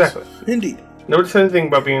 Professionals. Exactly. Indeed. Nobody said anything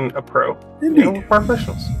about being a pro. Indeed. You know, we're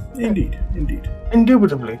professionals. Indeed. Indeed.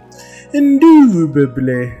 Indubitably.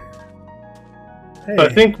 Indubitably. Hey. I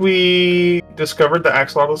think we discovered the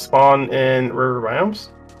axolotl spawn in river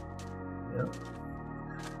biomes. Yeah.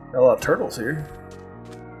 Got a lot of turtles here.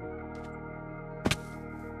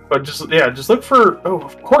 But just look for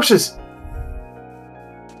horses.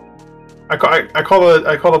 I call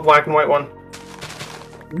the black and white one.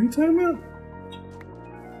 What are you talking about?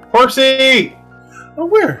 Horsey! Oh,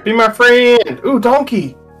 where? Be my friend! Ooh,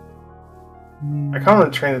 donkey! I kind of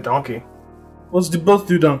want to train the donkey. Let's both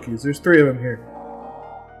do donkeys. There's 3 of them here.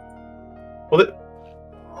 Well,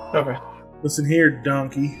 okay. Listen here,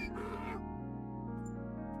 donkey.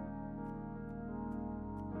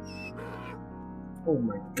 Oh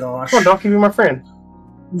my gosh. Come on, donkey, be my friend.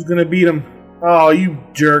 Who's gonna beat him? Oh, you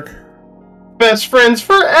jerk. Best friends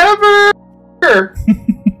forever!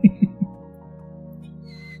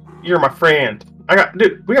 You're my friend. We got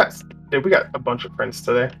a bunch of friends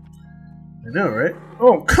today. I know, right?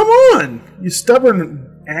 Oh, come on! You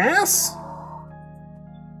stubborn ass!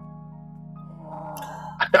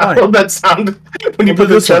 I love that sound when you put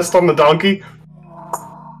the chest on the donkey.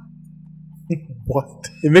 What?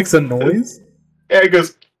 It makes a noise? Yeah, it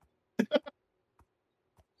goes.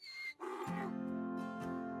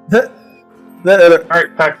 That other,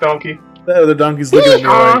 Alright, pack donkey. that other donkey's looking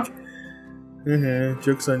at me like,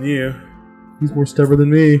 joke's on you. He's more stubborn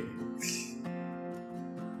than me.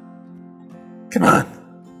 Come on.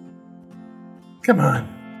 Come on.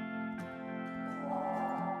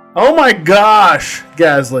 Oh my gosh,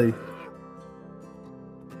 Gasly.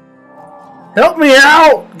 Help me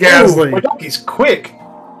out, Gasly. Ooh, my donkey's quick.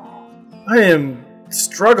 I am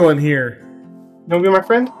struggling here. You wanna be my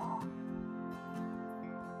friend?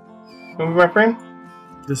 You wanna be my friend?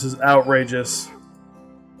 This is outrageous.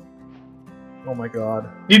 Oh my god.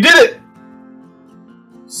 You did it!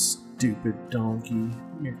 Stupid donkey.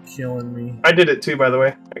 You're killing me. I did it too, by the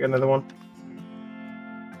way. I got another one.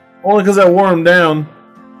 Only because I wore him down.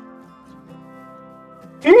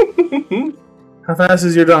 How fast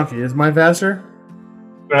is your donkey? Is mine faster?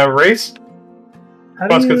 Gonna have a race? How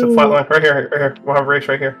Let's do get to the you... flat line. Right here, right here. We'll have a race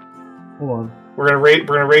right here. Hold on. We're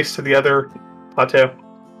gonna race to the other plateau.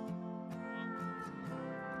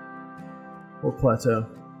 What plateau?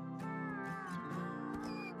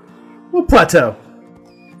 What plateau?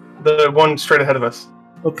 The one straight ahead of us.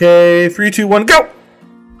 Okay, 3, 2, 1, go!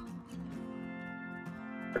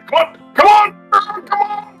 Come on! Come on! Come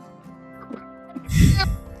on!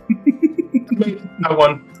 That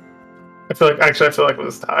one. I feel like it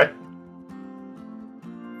was a tie.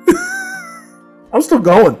 I'm still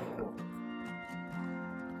going.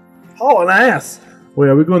 Oh, an ass. Wait,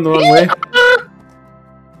 are we going the wrong way?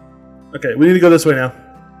 Okay, we need to go this way now.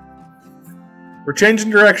 We're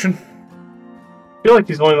changing direction. I feel like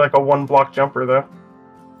he's only like a 1-block jumper, though.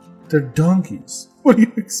 They're donkeys. What do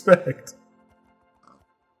you expect?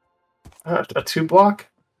 A 2-block?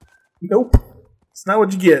 Nope. It's not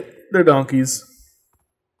what you get. They're donkeys.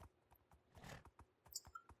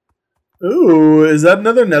 Ooh, is that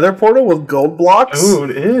another nether portal with gold blocks? Ooh,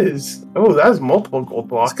 it is. Oh, that has multiple gold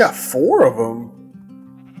blocks. It's got 4 of them.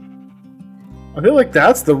 I feel like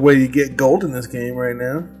that's the way you get gold in this game right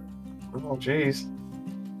now. Oh, jeez.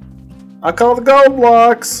 I call the gold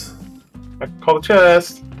blocks. I call the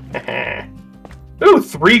chest. Ooh,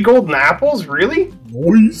 3 golden apples? Really?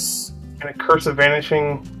 Nice. And a curse of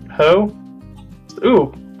vanishing hoe?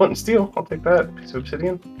 Ooh, flint and steel. I'll take that. Piece of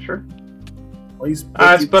obsidian. Sure. Ice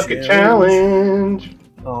bucket challenge.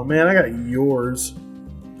 Oh man, I got yours.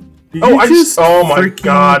 Did Oh, you oh my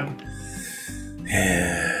god.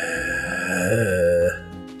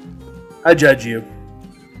 I judge you.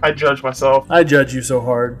 I judge myself. I judge you so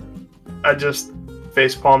hard. I just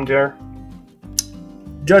face palmed here.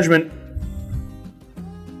 Judgment.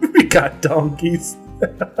 We got donkeys.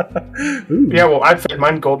 Ooh. Yeah, well, I fed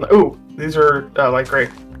mine golden. Ooh, these are light gray.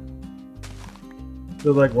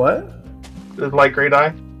 They're like what? The light gray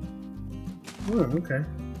dye. Oh, okay.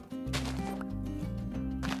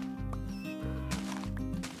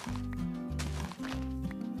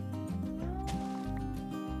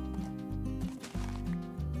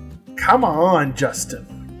 Come on, Justin.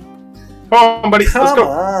 Come on, buddy. Let's Come go.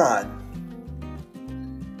 on.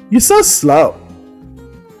 You're so slow.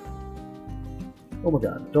 Oh my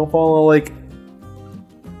god. Don't follow like...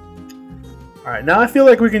 Alright, now I feel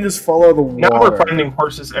like we can just follow the water. Now we're finding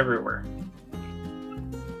horses everywhere.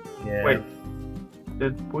 Yeah. Wait.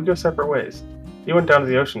 Did we go separate ways? You went down to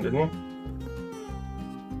the ocean, didn't you?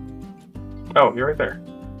 Oh, you're right there.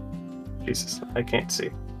 Jesus, I can't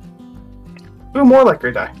see. Ooh, more light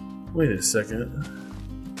gray dye. Wait a second.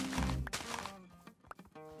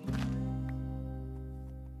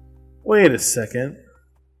 Wait a second.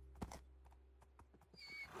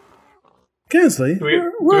 Kinsley, Do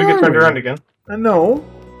we get turned around again? I know.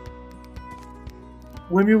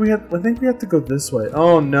 Maybe I think we have to go this way.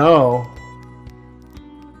 Oh no.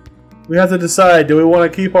 We have to decide, do we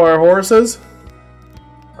want to keep our horses?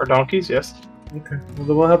 Our donkeys, yes. Okay. Well,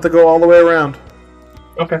 then we'll have to go all the way around.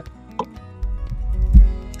 Okay.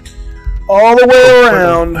 All the way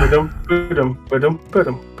around.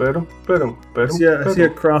 I see a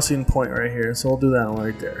crossing point right here, so we'll do that one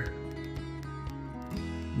right there.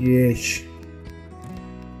 Yeesh.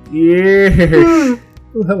 Yeesh.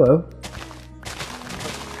 Oh, hello.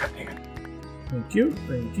 Thank you.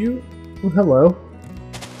 Thank you. Oh, hello.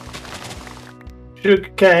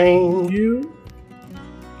 Sugarcane. Thank you.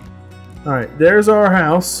 Alright, there's our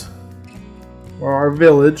house. Or our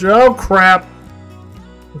village. Oh, crap.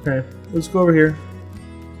 Okay, let's go over here.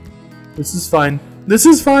 This is fine. This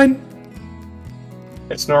is fine.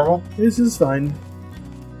 It's normal. This is fine.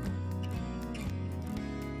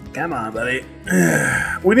 Come on, buddy.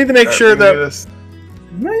 We need to make sure that...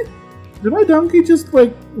 Did my donkey just,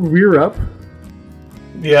 like, rear up?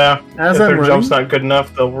 Yeah. As if I'm their running, jump's not good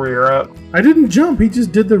enough, they'll rear up. I didn't jump. He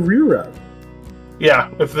just did the rear up. Yeah.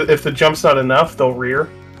 If the jump's not enough, they'll rear.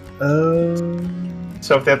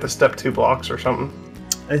 So if they have to step 2 blocks or something,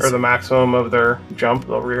 or the maximum of their jump,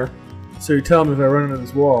 they'll rear. So you're telling me if I run into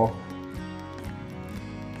this wall?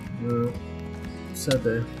 No. Said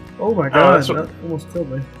they. Oh my god! That almost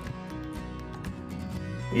killed me.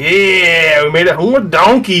 Yeah, we made it home with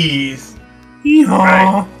donkeys.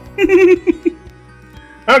 Yeehaw! Right.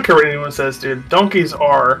 I don't care what anyone says, dude. Donkeys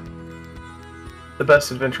are the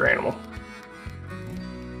best adventure animal.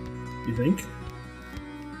 You think?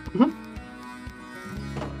 Mm-hmm.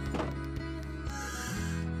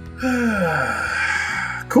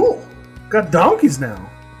 Cool. Got donkeys now.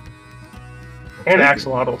 And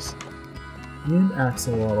axolotls. And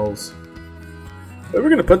axolotls. Where are we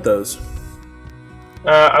gonna put those?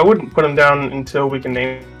 I wouldn't put them down until we can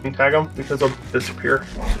name tag them because they'll disappear.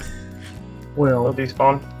 Well, They'll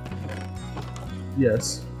despawn.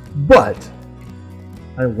 yes, but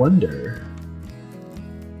I wonder.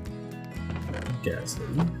 Ghastly.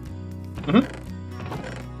 Mm-hmm.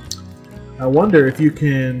 I wonder if you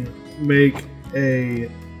can make a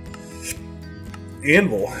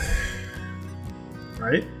anvil,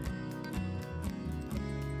 right?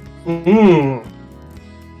 Mm-hmm.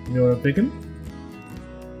 You know what I'm thinking?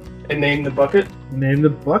 And name the bucket. Name the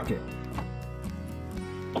bucket.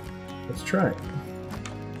 Let's try it.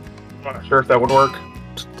 I'm not sure if that would work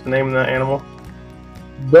to name the animal.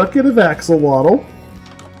 Bucket of axolotl.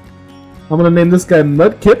 I'm gonna name this guy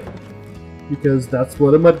Mudkip because that's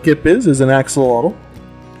what a mudkip is an axolotl.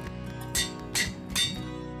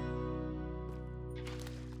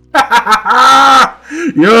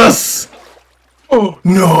 Yes! Oh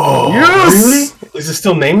no! Yes! Really? Is it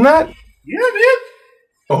still named that? Yeah, man.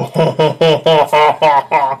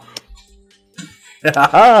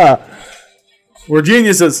 Oh. We're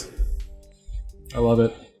geniuses. I love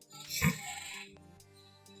it.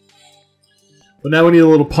 But now we need a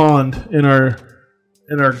little pond in our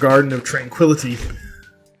garden of tranquility.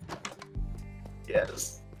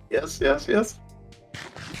 Yes. Yes, yes, yes.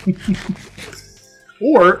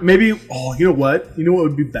 Or maybe, oh, you know what? You know what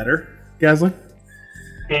would be better, Gasly?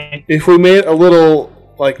 Mm. If we made a little,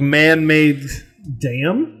 like, man-made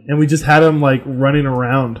dam, and we just had them, like, running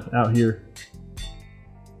around out here.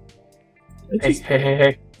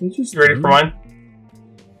 Hey. You You ready for mine?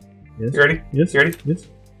 Yes. You ready? Yes. You ready? Yes.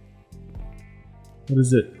 What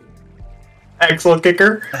is it? Axle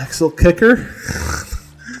kicker. Axle kicker?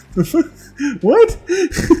 What?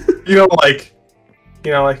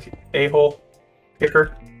 like a-hole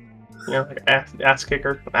kicker. You know, like ass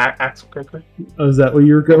kicker, axle kicker. Oh, is that what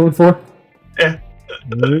you were going for? Yeah.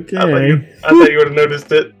 Okay. I thought you would have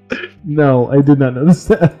noticed it. No, I did not notice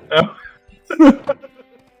that. Oh.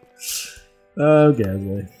 Oh,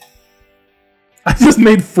 Gasly. I just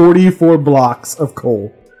made 44 blocks of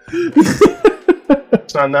coal.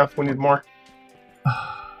 It's not enough. We need more.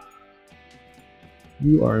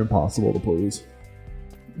 You are impossible to please.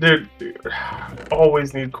 Dude,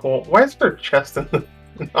 always need coal. Why is there a chest in the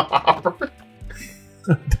hopper?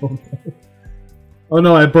 I don't know. Oh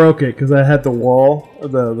no, I broke it because I had the wall,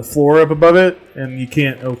 the floor up above it, and you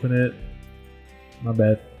can't open it. My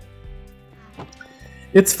bad.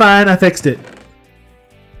 It's fine, I fixed it.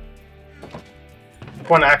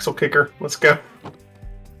 One axle kicker. Let's go.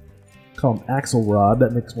 Call him Axle Rod,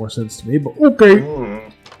 that makes more sense to me, but okay.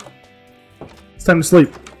 Mm. It's time to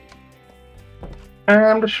sleep.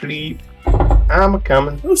 I'm to sleep. I'm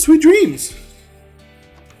a-coming. Oh, sweet dreams.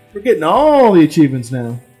 We're getting all the achievements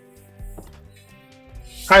now.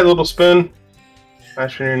 Hi, Little Spoon.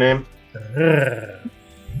 Nice for your name.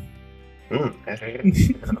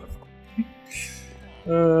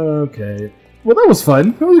 Okay. Well, that was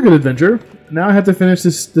fun. That was a good adventure. Now I have to finish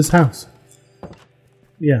this house.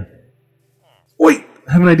 Yeah. Wait!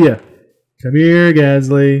 I have an idea. Come here,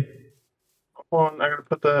 Gasly. Hold on, I gotta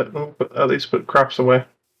put at least put crops away.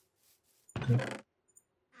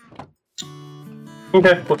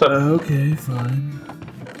 Okay, what's up? Okay, fine.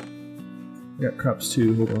 I got crops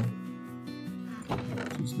too. Hold on.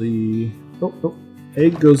 This is the... Oh.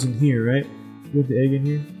 Egg goes in here, right? You want the egg in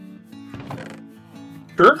here?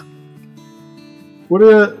 Sure.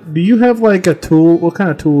 Do you have like a tool? What kind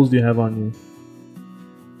of tools do you have on you?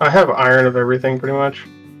 I have iron of everything, pretty much.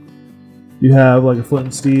 You have like a flint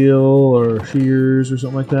and steel or shears or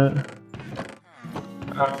something like that?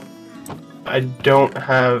 I don't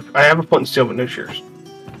have... I have a flint and steel, but no shears.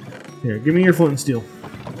 Here, give me your flint and steel.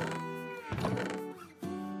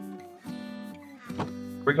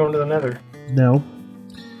 We're going to the nether. No.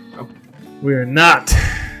 Oh. We are not.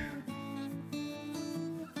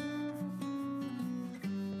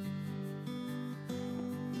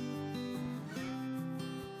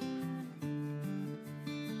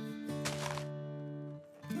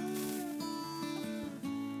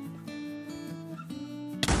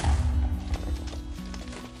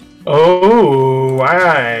 Oh,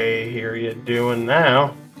 I hear you doing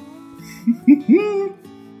now.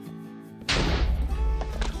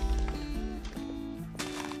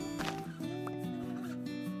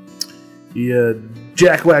 Yeah,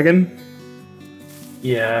 jackwagon.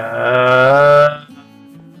 Yeah.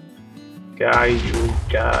 Guy.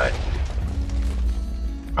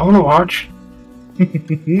 I want to watch. I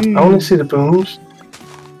want to see the booms.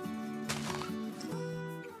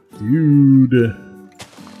 Dude.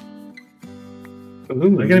 Ooh.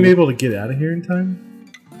 Am I gonna be able to get out of here in time?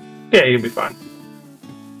 Yeah, you'll be fine.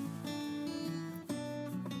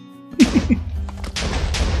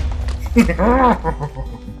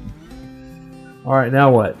 Alright, now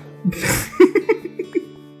what?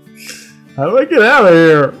 How do I get out of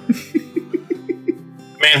here?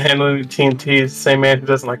 Man handling the TNT is the same man who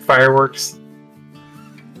doesn't like fireworks.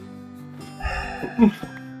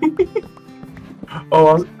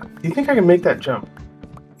 Oh, do you think I can make that jump?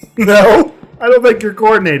 No, I don't think you're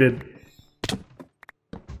coordinated.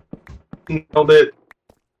 Nailed it.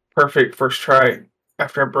 Perfect first try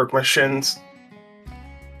after I broke my shins.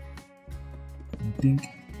 Dink.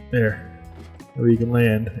 There. Where you can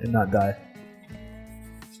land and not die.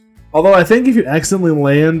 Although I think if you accidentally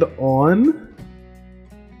land on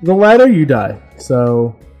the ladder, you die.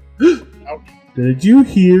 So, did you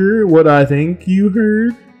hear what I think you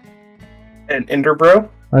heard? An ender bro?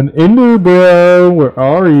 An ender bro, where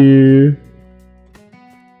are you?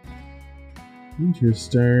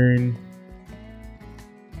 Interesting.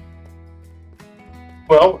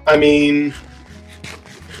 Well, I mean,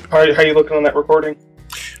 how you looking on that recording?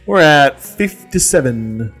 We're at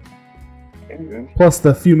 57. Plus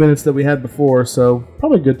the few minutes that we had before, so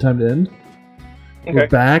probably a good time to end. Okay. We're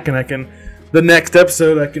back, and I can... The next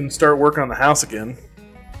episode, I can start working on the house again.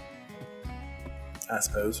 I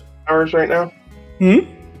suppose. Hours right now?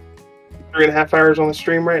 3.5 hours on the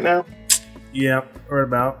stream right now? Yeah, right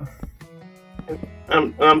about.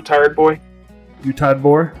 I'm tired, boy. You tired,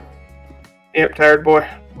 boy? Yep, tired, boy.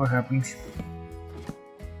 What happens?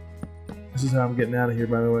 This is how I'm getting out of here,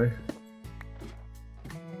 by the way.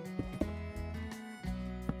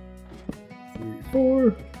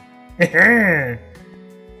 3, 4.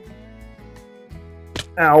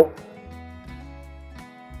 Ow.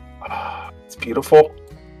 It's beautiful.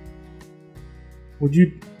 What'd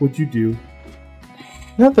you do?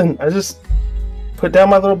 Nothing. I just put down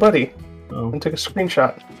my little buddy Oh. and took a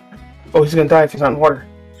screenshot. Oh, he's gonna die if he's not in water.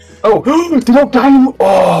 Oh, they don't die.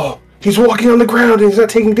 Oh, he's walking on the ground and he's not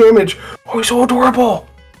taking damage. Oh, he's so adorable.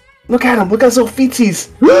 Look at him. Look at his little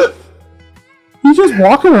feetsies. He's just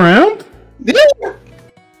walking around? Yeah.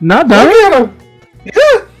 Not Look dying? at him.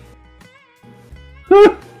 Yeah.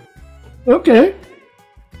 Huh. Okay.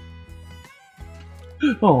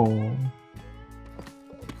 Oh.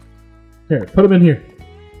 Here, put him in here.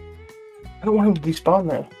 I don't want him to despawn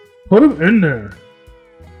there. Put him in there.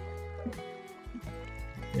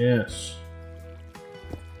 Yes.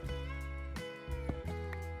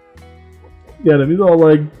 Yeah, and he's all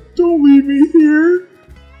like, "Don't leave me here."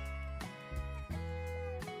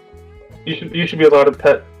 You should be allowed to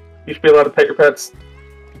pet. You should be allowed to pet your pets.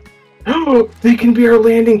 Oh, they can be our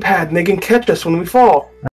landing pad and they can catch us when we fall.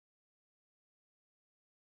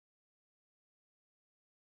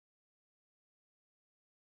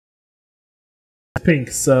 Pink,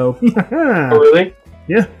 so. Oh, really?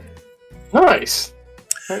 Yeah. Nice.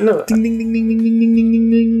 I didn't know that. Ding ding ding ding ding ding ding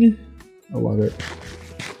ding ding ding. I love it.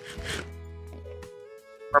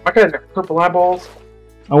 My guys got purple eyeballs.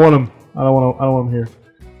 I want him. I don't want him here.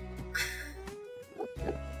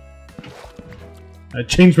 I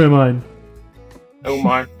changed my mind. Oh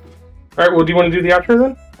my. Alright, well, do you want to do the outro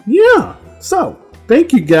then? Yeah. So,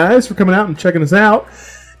 thank you guys for coming out and checking us out.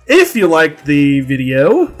 If you liked the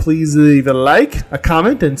video, please leave a like, a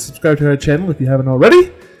comment, and subscribe to our channel if you haven't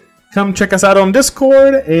already. Come check us out on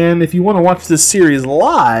Discord, and if you want to watch this series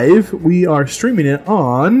live, we are streaming it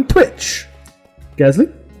on Twitch.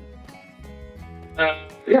 Gasly?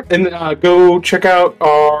 Yeah, and go check out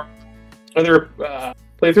our other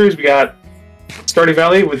playthroughs. We got Stardew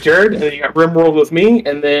Valley with Jared, and then you got RimWorld with me,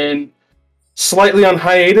 and then slightly on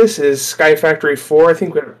hiatus is Sky Factory 4. I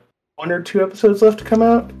think we have 1 or 2 episodes left to come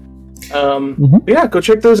out. But yeah, go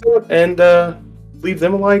check those out, and leave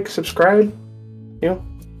them a like, subscribe, you know.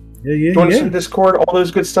 Join us in Discord, all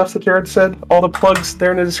those good stuff that Jared said, all the plugs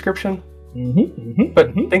there in the description.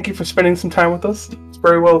 But thank you for spending some time with us. It's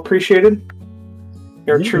very well appreciated.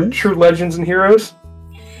 You're true legends and heroes.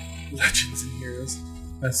 Legends and heroes.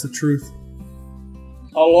 That's the truth.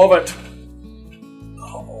 I love it.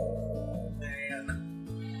 Oh,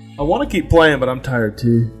 man. I want to keep playing, but I'm tired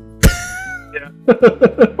too. Yeah.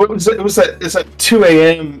 It's at 2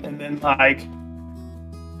 a.m. and then like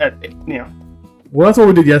at Well, that's what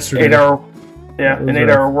we did yesterday. 8 hour, yeah, That was an 8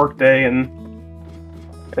 hour work day and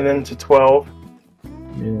then to 12.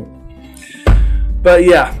 Yeah. But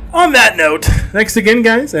yeah, on that note, thanks again,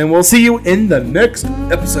 guys, and we'll see you in the next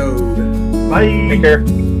episode. Bye. Take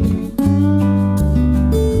care.